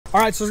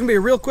Alright, so it's going to be a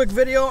real quick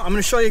video. I'm going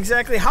to show you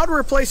exactly how to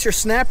replace your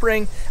snap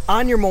ring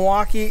on your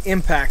Milwaukee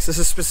impacts. This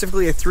is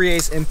specifically a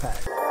 3/8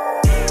 impact.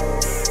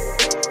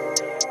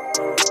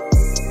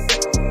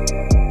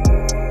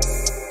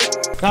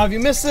 Now, if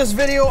you missed this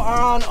video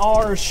on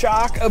our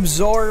shock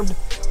absorbed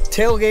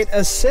tailgate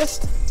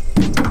assist,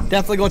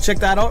 definitely go check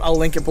that out. I'll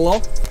link it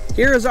below.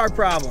 Here is our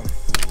problem.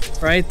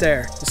 Right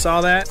there. You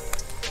saw that?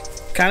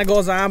 Kind of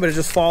goes on, but it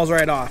just falls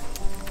right off.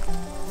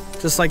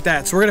 Just like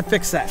that. So we're gonna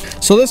fix that.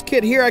 So this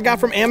kit here I got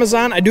from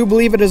Amazon. I do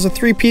believe it is a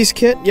 3-piece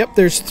kit. Yep,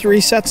 there's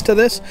 3 sets to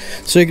this.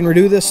 So you can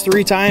redo this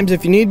 3 times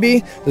if you need be.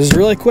 This is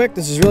really quick,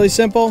 this is really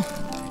simple.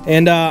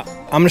 And I'm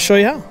gonna show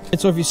you how. And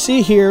so if you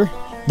see here,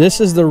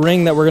 this is the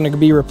ring that we're going to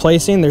be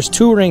replacing. There's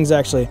 2 rings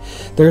actually.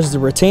 There's the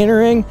retainer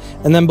ring,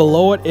 and then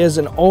below it is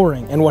an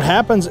O-ring. And what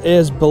happens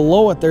is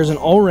below it there's an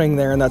O-ring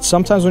there, and that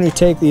sometimes when you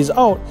take these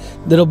out,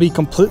 it'll be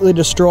completely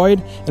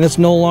destroyed and it's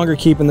no longer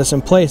keeping this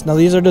in place. Now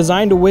these are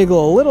designed to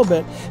wiggle a little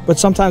bit, but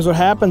sometimes what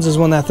happens is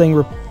when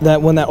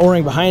that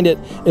O-ring behind it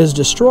is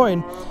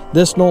destroyed,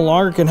 this no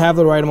longer can have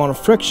the right amount of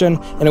friction,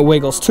 and it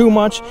wiggles too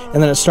much,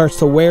 and then it starts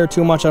to wear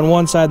too much on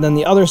one side than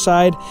the other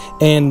side,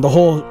 and the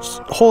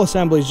whole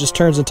assembly just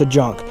turns into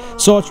junk.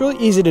 So it's really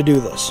easy to do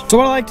this. So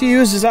what I like to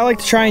use is I like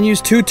to try and use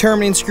 2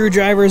 terminating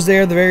screwdrivers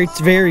there, the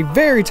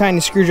very tiny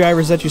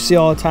screwdrivers that you see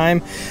all the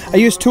time. I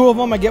use 2 of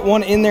them. I get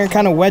one in there and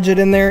kind of wedge it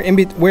in there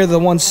where the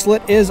one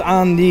slit is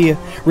on the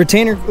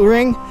retainer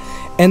ring.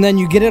 And then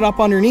you get it up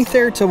underneath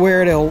there to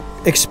where it'll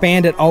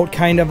expand it out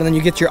kind of, and then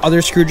you get your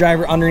other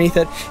screwdriver underneath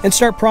it and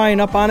start prying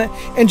up on it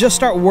and just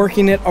start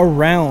working it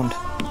around.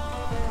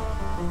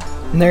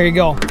 And there you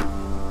go.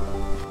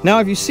 Now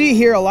if you see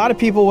here, a lot of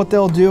people, what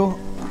they'll do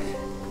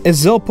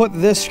is they'll put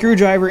this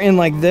screwdriver in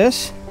like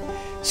this,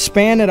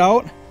 span it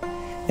out,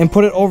 and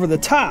put it over the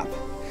top.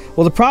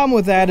 Well, the problem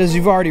with that is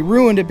you've already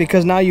ruined it,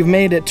 because now you've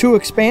made it too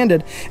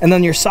expanded, and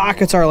then your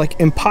sockets are like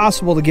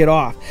impossible to get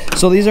off.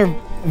 So these little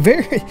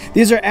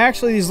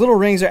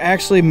rings are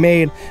actually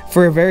made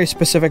for a very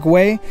specific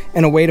way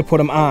and a way to put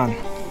them on.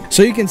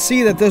 So you can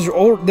see that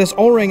this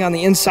O-ring on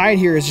the inside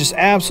here is just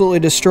absolutely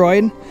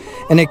destroyed,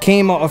 and it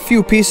came out, a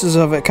few pieces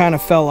of it kind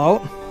of fell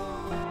out.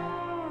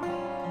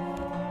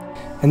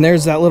 And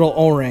there's that little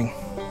O-ring.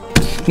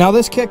 Now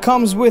this kit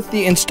comes with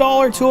the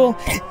installer tool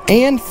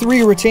and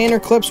 3 retainer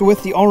clips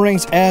with the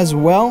O-rings as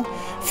well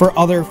for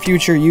other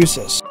future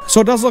uses.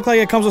 So it does look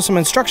like it comes with some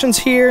instructions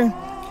here.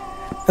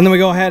 And then we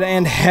go ahead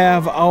and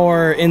have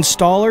our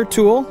installer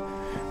tool,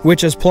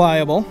 which is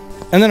pliable.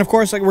 And then of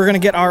course, like, we're gonna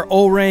get our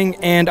O-ring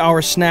and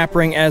our snap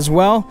ring as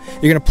well.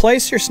 You're gonna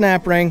place your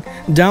snap ring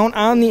down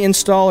on the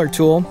installer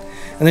tool,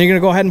 and then you're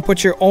gonna go ahead and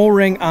put your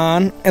O-ring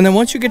on. And then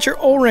once you get your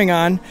O-ring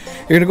on,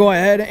 you're gonna go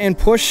ahead and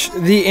push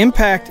the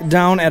impact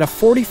down at a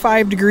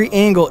 45-degree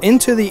angle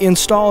into the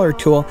installer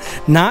tool,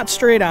 not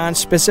straight on,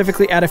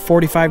 specifically at a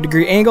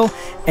 45-degree angle,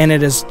 and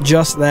it is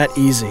just that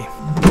easy.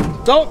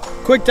 So,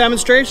 quick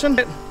demonstration.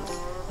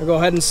 I'll go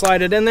ahead and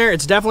slide it in there.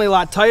 It's definitely a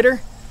lot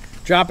tighter.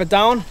 Drop it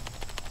down.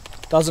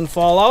 Doesn't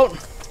fall out,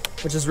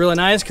 which is really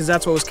nice, because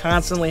that's what was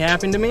constantly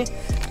happening to me.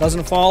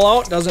 Doesn't fall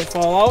out, doesn't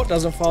fall out,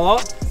 doesn't fall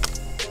out.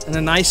 And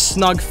a nice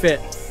snug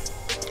fit.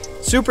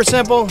 Super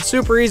simple,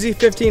 super easy,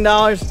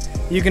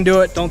 $15. You can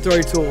do it. Don't throw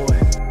your tool away.